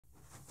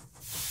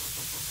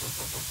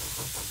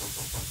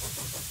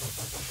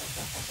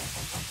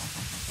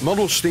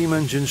Model Steam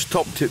Engines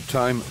Top Tip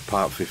Time,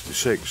 Part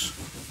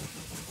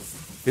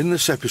 56. In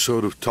this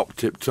episode of Top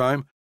Tip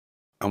Time,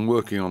 I'm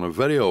working on a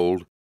very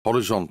old,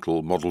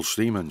 horizontal model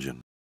steam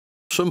engine.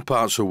 Some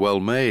parts are well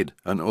made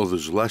and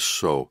others less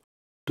so.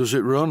 Does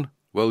it run?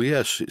 Well,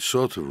 yes, it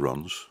sort of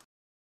runs.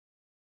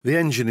 The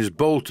engine is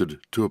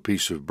bolted to a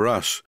piece of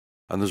brass,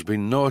 and there's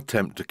been no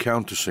attempt to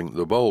countersink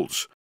the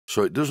bolts,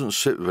 so it doesn't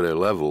sit very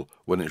level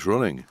when it's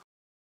running.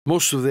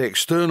 Most of the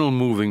external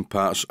moving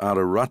parts are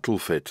a rattle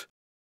fit,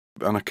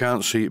 and I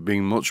can't see it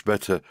being much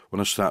better when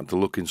I start to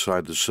look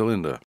inside the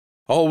cylinder.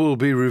 All will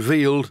be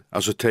revealed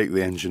as I take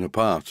the engine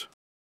apart.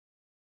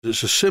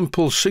 It's a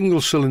simple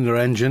single-cylinder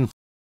engine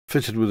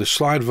fitted with a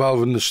slide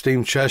valve in the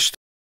steam chest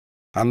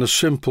and a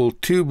simple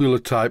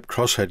tubular-type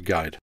crosshead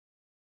guide.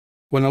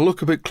 When I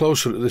look a bit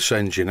closer at this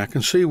engine, I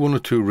can see one or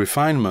two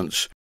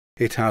refinements.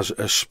 It has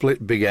a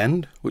split big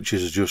end, which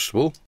is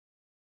adjustable.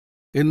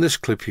 In this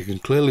clip you can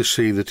clearly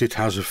see that it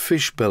has a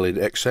fish-bellied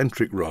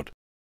eccentric rod.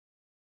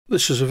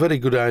 This is a very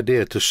good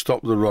idea to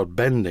stop the rod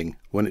bending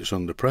when it's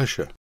under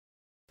pressure.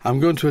 I'm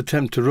going to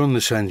attempt to run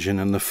this engine,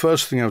 and the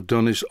first thing I've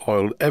done is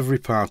oiled every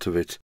part of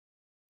it.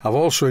 I've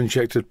also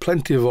injected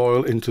plenty of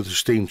oil into the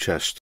steam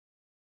chest.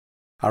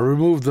 I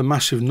removed the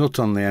massive nut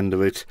on the end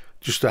of it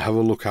just to have a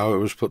look how it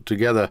was put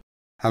together,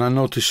 and I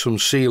noticed some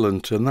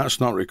sealant, and that's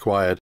not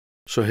required,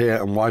 so here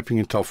I'm wiping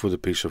it off with a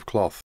piece of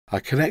cloth.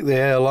 I connect the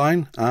air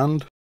line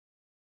and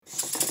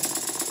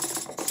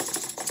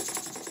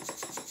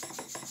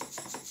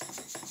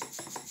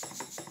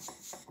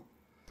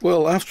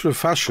well, after a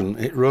fashion,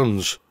 it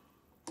runs.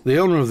 The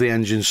owner of the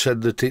engine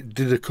said that it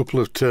did a couple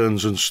of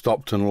turns and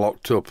stopped and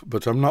locked up,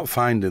 but I'm not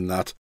finding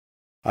that.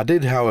 I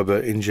did, however,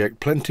 inject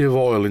plenty of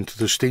oil into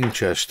the steam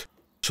chest,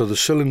 so the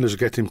cylinder's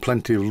getting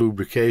plenty of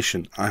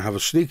lubrication. I have a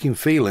sneaking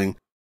feeling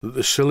that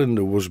the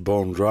cylinder was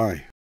bone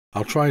dry.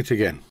 I'll try it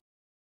again.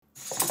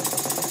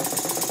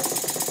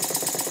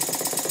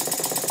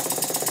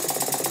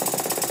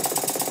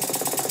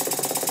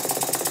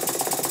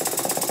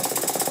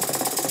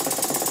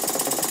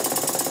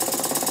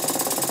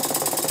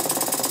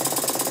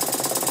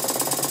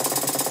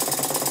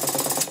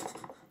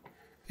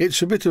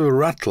 It's a bit of a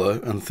rattler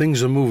and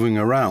things are moving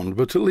around,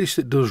 but at least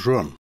it does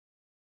run.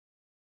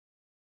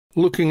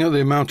 Looking at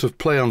the amount of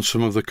play on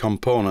some of the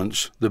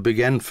components, the big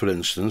end for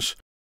instance,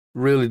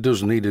 really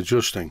does need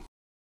adjusting.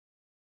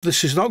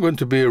 This is not going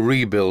to be a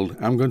rebuild.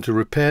 I'm going to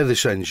repair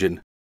this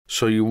engine,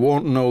 so you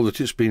won't know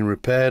that it's been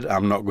repaired.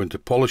 I'm not going to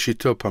polish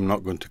it up, I'm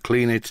not going to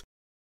clean it,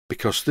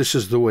 because this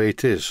is the way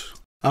it is.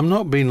 I'm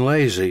not being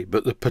lazy,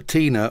 but the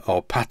patina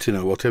or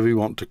patina, whatever you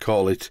want to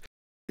call it,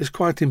 is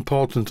quite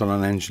important on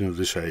an engine of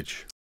this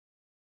age.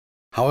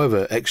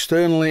 However,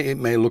 externally it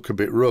may look a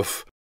bit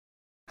rough.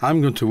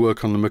 I'm going to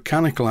work on the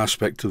mechanical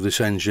aspect of this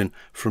engine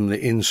from the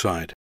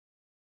inside.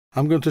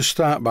 I'm going to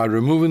start by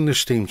removing the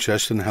steam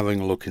chest and having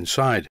a look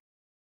inside,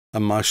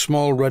 and my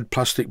small red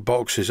plastic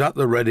box is at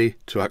the ready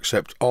to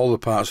accept all the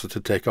parts that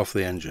I take off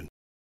the engine.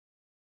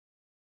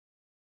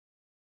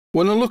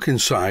 When I look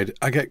inside,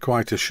 I get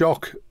quite a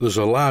shock. There's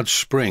a large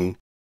spring,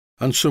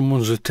 and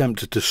someone's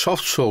attempted to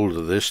soft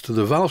solder this to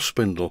the valve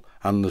spindle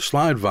and the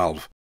slide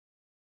valve.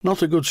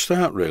 Not a good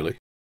start, really.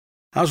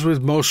 As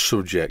with most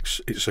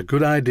subjects, it's a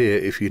good idea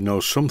if you know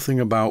something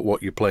about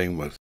what you're playing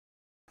with.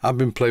 I've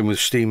been playing with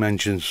steam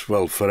engines,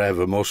 well,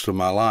 forever, most of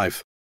my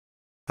life.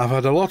 I've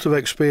had a lot of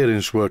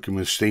experience working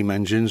with steam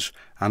engines,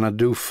 and I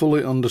do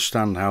fully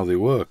understand how they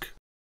work.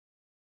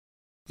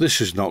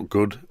 This is not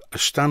good. A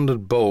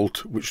standard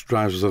bolt which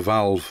drives the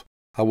valve.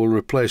 I will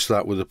replace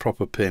that with a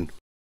proper pin.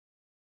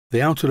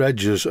 The outer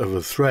edges of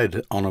a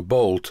thread on a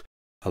bolt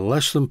are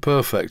less than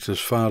perfect as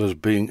far as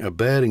being a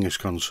bearing is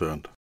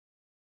concerned.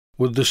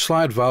 With the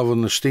slide valve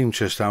and the steam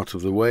chest out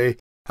of the way,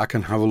 I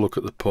can have a look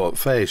at the port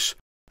face,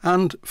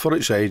 and for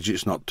its age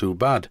it's not too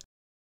bad,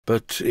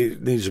 but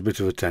it needs a bit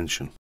of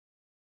attention.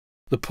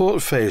 The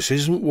port face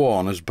isn't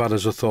worn as bad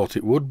as I thought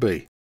it would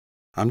be.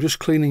 I'm just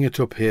cleaning it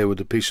up here with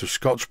a piece of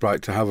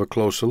Scotch-Brite to have a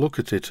closer look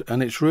at it,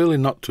 and it's really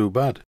not too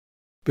bad.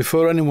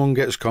 Before anyone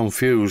gets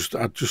confused,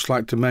 I'd just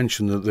like to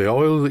mention that the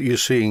oil that you're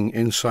seeing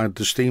inside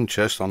the steam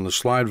chest on the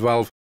slide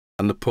valve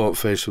and the port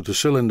face of the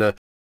cylinder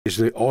is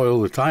the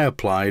oil that I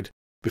applied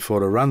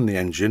before I ran the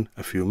engine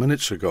a few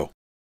minutes ago.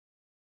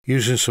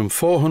 Using some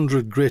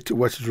 400 grit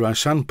wet dry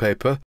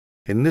sandpaper,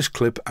 in this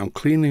clip I'm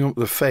cleaning up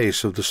the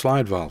face of the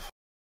slide valve.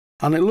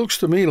 And it looks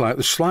to me like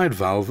the slide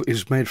valve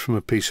is made from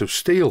a piece of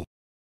steel.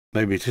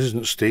 Maybe it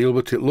isn't steel,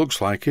 but it looks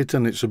like it,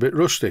 and it's a bit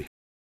rusty.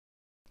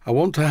 I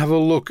want to have a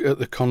look at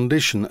the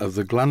condition of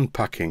the gland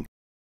packing.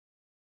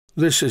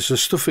 This is the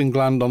stuffing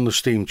gland on the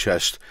steam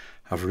chest.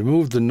 I've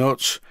removed the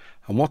nuts,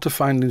 and what I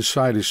find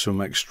inside is some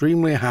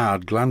extremely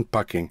hard gland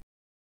packing.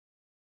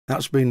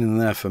 That's been in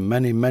there for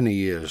many, many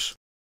years.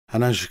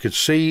 And as you can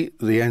see,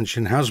 the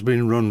engine has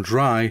been run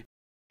dry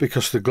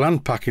because the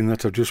gland packing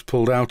that I've just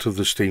pulled out of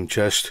the steam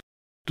chest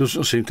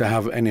doesn't seem to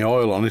have any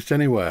oil on it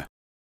anywhere.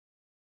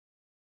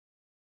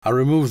 I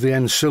removed the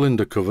end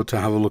cylinder cover to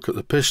have a look at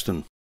the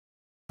piston.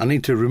 I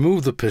need to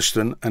remove the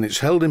piston, and it's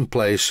held in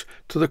place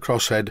to the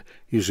crosshead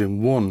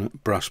using one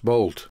brass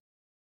bolt.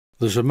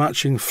 There's a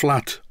matching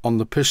flat on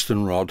the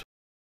piston rod,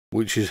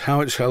 which is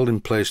how it's held in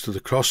place to the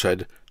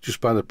crosshead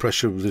just by the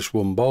pressure of this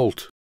one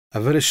bolt.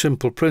 A very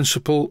simple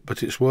principle,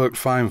 but it's worked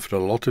fine for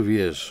a lot of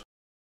years.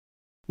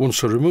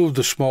 Once I removed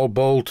the small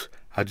bolt,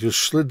 I just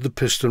slid the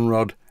piston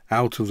rod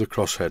out of the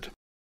crosshead.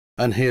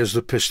 And here's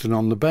the piston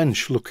on the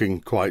bench,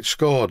 looking quite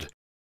scored.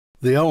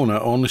 The owner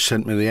only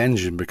sent me the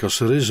engine because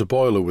there is a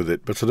boiler with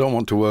it, but I don't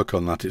want to work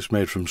on that, it's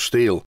made from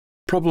steel.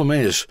 Problem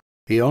is,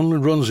 he only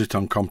runs it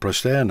on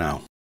compressed air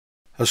now.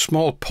 A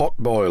small pot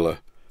boiler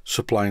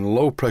supplying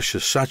low pressure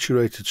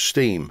saturated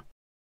steam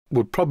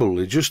would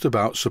probably just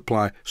about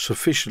supply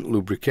sufficient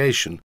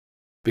lubrication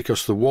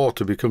because the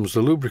water becomes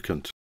the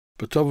lubricant.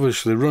 But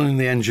obviously running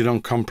the engine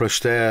on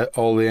compressed air,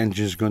 all the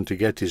engine's going to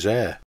get is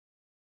air.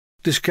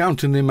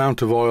 Discounting the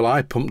amount of oil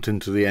I pumped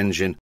into the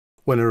engine,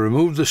 when I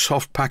removed the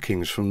soft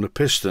packings from the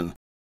piston,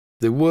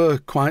 they were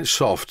quite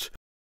soft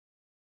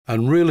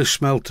and really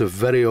smelt of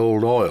very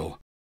old oil.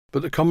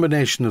 But the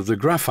combination of the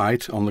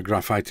graphite on the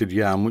graphited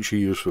yarn which you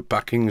use for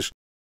packings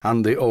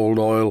and the old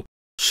oil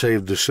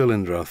saved the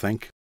cylinder, I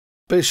think.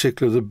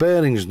 Basically the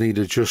bearings need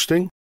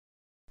adjusting.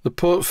 The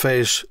port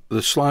face,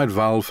 the slide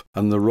valve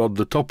and the rod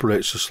that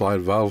operates the slide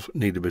valve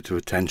need a bit of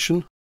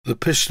attention. The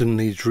piston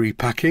needs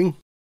repacking.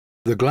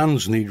 The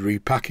glands need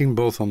repacking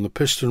both on the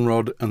piston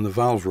rod and the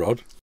valve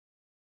rod.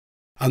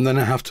 And then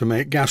I have to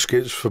make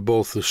gaskets for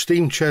both the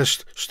steam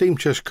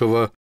chest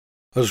cover,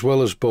 as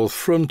well as both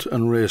front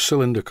and rear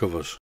cylinder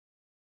covers.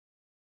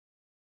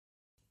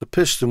 The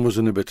piston was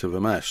in a bit of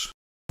a mess.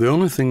 The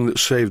only thing that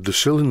saved the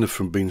cylinder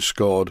from being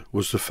scored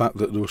was the fact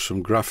that there was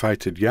some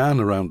graphited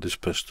yarn around this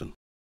piston.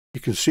 You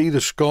can see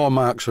the score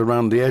marks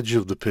around the edge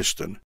of the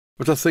piston,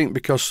 but I think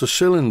because the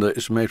cylinder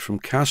is made from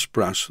cast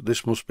brass,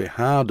 this must be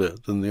harder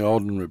than the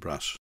ordinary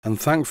brass. And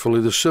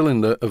thankfully the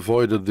cylinder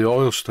avoided the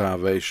oil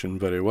starvation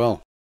very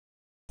well.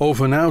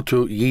 Over now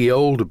to ye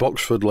old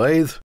Boxford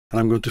lathe, and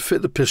I'm going to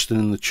fit the piston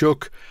in the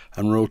chuck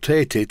and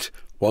rotate it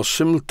while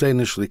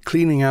simultaneously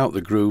cleaning out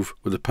the groove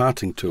with the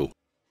parting tool.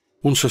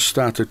 Once I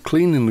started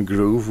cleaning the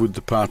groove with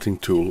the parting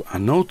tool, I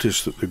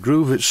noticed that the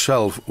groove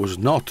itself was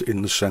not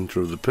in the centre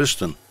of the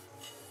piston.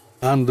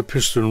 And the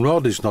piston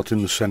rod is not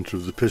in the centre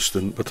of the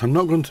piston, but I'm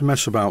not going to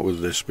mess about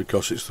with this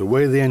because it's the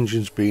way the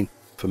engine's been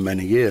for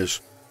many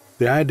years.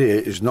 The idea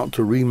is not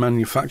to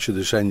remanufacture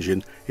this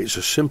engine, it's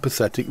a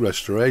sympathetic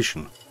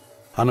restoration.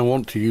 And I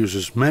want to use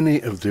as many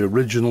of the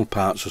original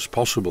parts as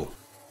possible.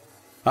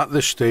 At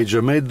this stage I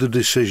made the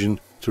decision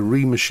to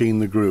remachine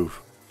the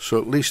groove, so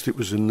at least it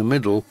was in the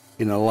middle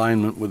in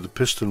alignment with the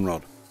piston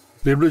rod.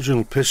 The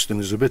original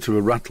piston is a bit of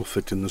a rattle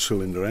fit in the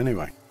cylinder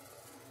anyway.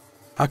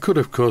 I could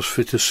of course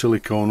fit a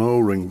silicone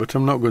O-ring, but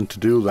I'm not going to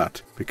do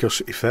that,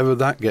 because if ever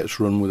that gets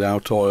run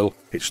without oil,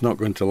 it's not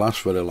going to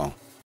last very long.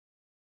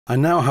 I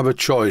now have a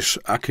choice.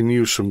 I can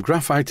use some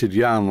graphited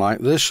yarn like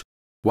this,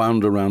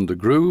 wound around the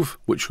groove,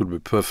 which would be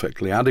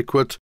perfectly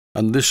adequate,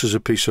 and this is a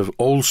piece of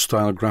old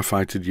style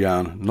graphited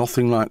yarn,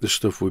 nothing like the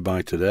stuff we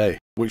buy today,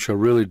 which I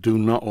really do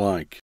not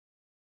like.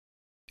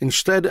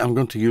 Instead I'm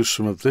going to use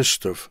some of this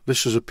stuff.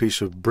 This is a piece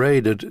of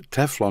braided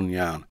Teflon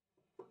yarn.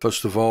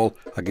 First of all,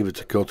 I give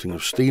it a coating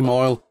of steam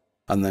oil,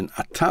 and then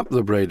I tap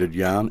the braided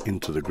yarn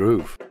into the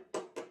groove.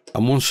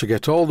 And once I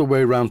get all the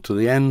way round to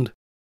the end,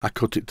 I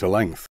cut it to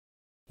length.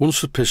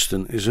 Once the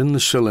piston is in the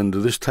cylinder,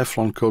 this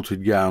Teflon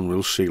coated yarn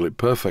will seal it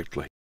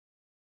perfectly.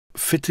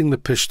 Fitting the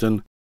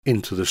piston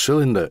into the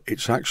cylinder,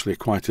 it's actually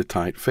quite a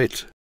tight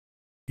fit.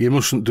 You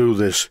mustn't do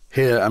this.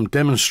 Here I'm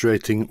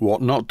demonstrating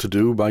what not to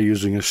do by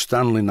using a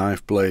Stanley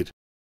knife blade.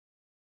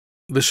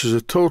 This is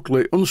a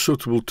totally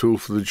unsuitable tool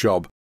for the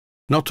job.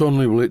 Not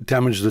only will it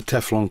damage the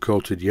Teflon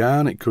coated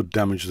yarn, it could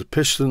damage the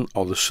piston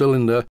or the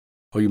cylinder,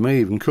 or you may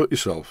even cut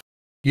yourself.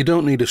 You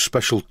don't need a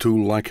special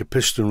tool like a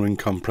piston ring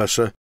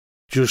compressor,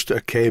 just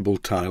a cable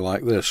tie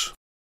like this.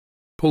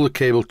 Pull the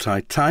cable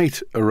tie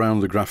tight around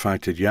the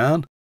graphited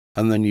yarn,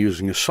 and then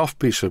using a soft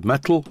piece of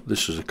metal,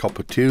 this is a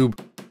copper tube,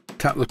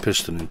 tap the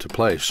piston into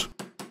place.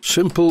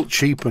 Simple,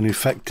 cheap and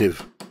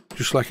effective,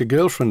 just like a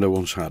girlfriend I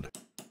once had.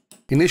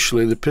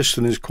 Initially the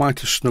piston is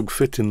quite a snug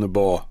fit in the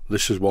bore.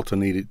 This is what I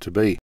need it to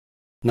be.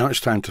 Now it's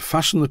time to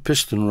fasten the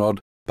piston rod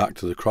back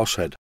to the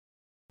crosshead.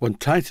 When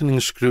tightening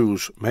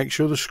screws, make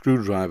sure the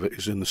screwdriver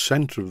is in the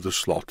centre of the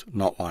slot,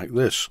 not like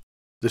this.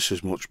 This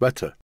is much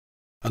better.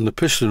 And the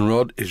piston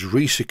rod is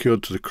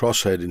re-secured to the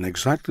crosshead in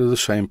exactly the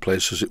same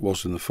place as it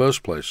was in the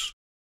first place.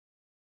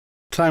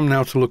 Time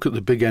now to look at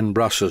the big end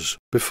brasses.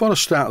 Before I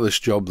start this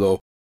job though,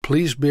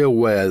 please be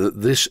aware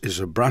that this is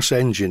a brass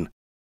engine.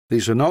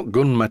 These are not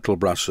gunmetal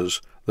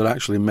brasses, they're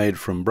actually made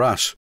from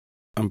brass.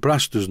 And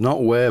brass does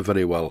not wear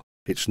very well.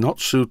 It's not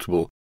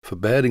suitable for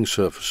bearing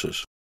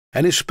surfaces.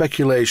 Any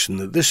speculation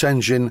that this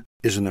engine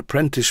is an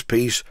apprentice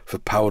piece for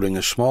powering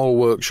a small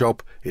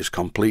workshop is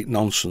complete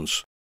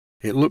nonsense.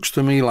 It looks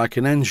to me like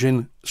an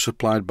engine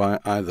supplied by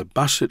either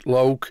Bassett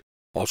Loke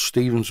or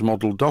Stevens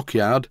Model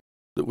Dockyard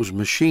that was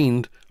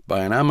machined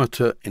by an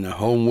amateur in a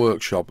home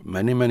workshop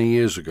many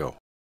years ago.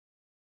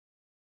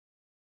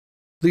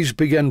 These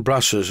big end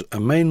brasses are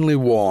mainly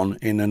worn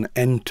in an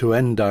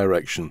end-to-end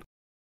direction.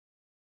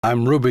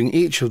 I'm rubbing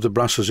each of the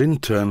brasses in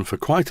turn for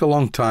quite a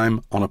long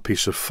time on a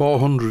piece of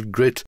 400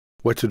 grit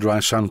wet-to-dry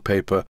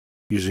sandpaper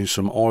using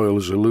some oil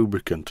as a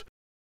lubricant.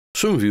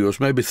 Some viewers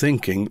may be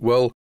thinking,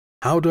 well,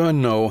 how do I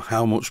know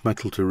how much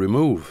metal to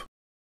remove?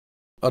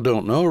 I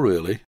don't know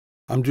really.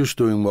 I'm just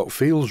doing what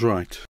feels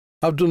right.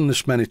 I've done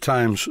this many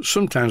times.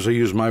 Sometimes I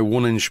use my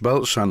 1-inch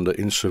belt sander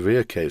in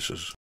severe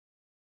cases.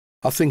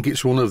 I think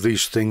it's one of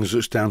these things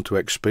that's down to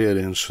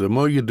experience. The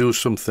more you do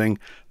something,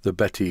 the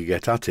better you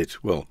get at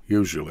it. Well,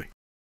 usually.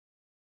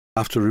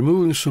 After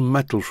removing some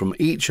metal from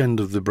each end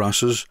of the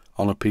brasses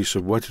on a piece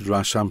of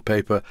wet-to-dry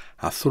sandpaper,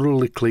 I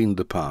thoroughly cleaned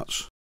the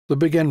parts. The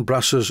big end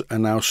brasses are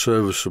now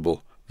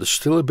serviceable. There's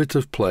still a bit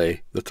of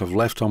play that I've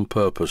left on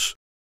purpose.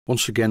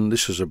 Once again,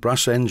 this is a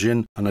brass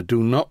engine, and I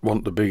do not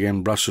want the big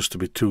end brasses to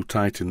be too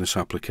tight in this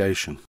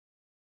application.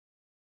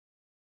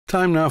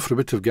 Time now for a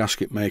bit of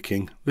gasket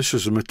making. This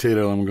is the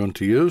material I'm going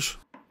to use.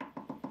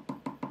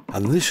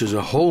 And this is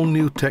a whole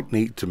new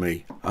technique to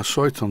me. I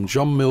saw it on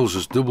John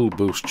Mills's Double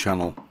Boost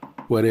channel,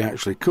 where he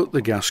actually cut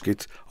the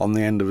gasket on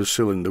the end of a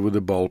cylinder with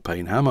a ball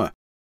peen hammer.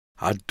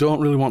 I don't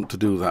really want to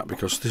do that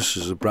because this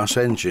is a brass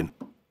engine.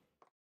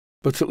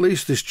 But at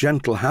least this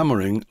gentle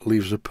hammering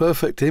leaves a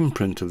perfect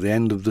imprint of the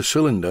end of the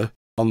cylinder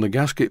on the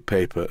gasket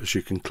paper, as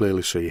you can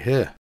clearly see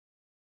here.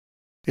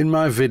 In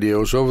my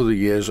videos over the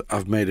years,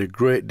 I've made a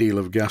great deal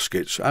of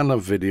gaskets and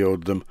I've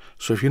videoed them,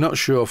 so if you're not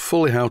sure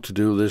fully how to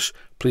do this,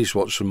 please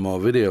watch some more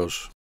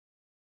videos.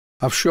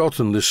 I've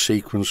shortened this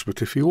sequence,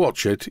 but if you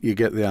watch it, you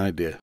get the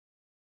idea.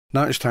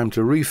 Now it's time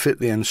to refit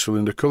the end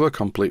cylinder cover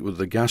complete with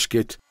the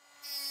gasket,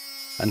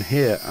 and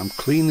here I'm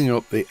cleaning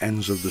up the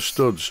ends of the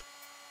studs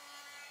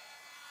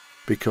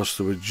because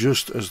they were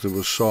just as they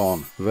were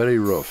sawn, very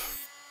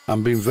rough.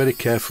 I'm being very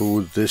careful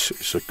with this.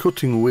 It's a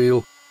cutting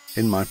wheel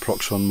in my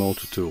Proxxon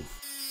motor tool.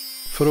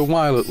 For a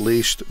while at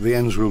least, the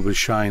ends will be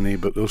shiny,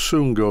 but they'll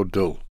soon go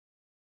dull.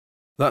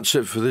 That's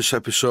it for this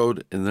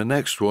episode. In the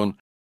next one,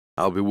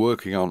 I'll be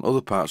working on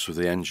other parts of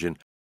the engine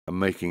and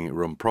making it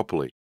run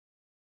properly.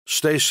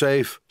 Stay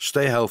safe,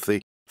 stay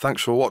healthy.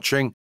 Thanks for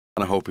watching,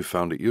 and I hope you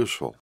found it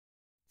useful.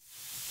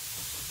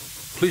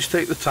 Please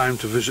take the time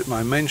to visit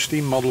my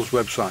Mainsteam Models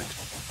website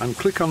and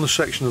click on the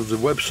section of the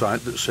website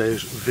that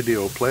says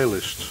Video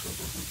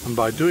Playlists. And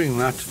by doing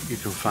that, you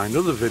can find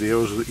other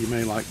videos that you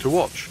may like to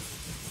watch.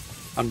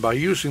 And by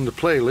using the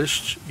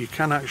playlists, you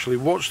can actually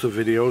watch the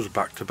videos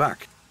back to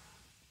back.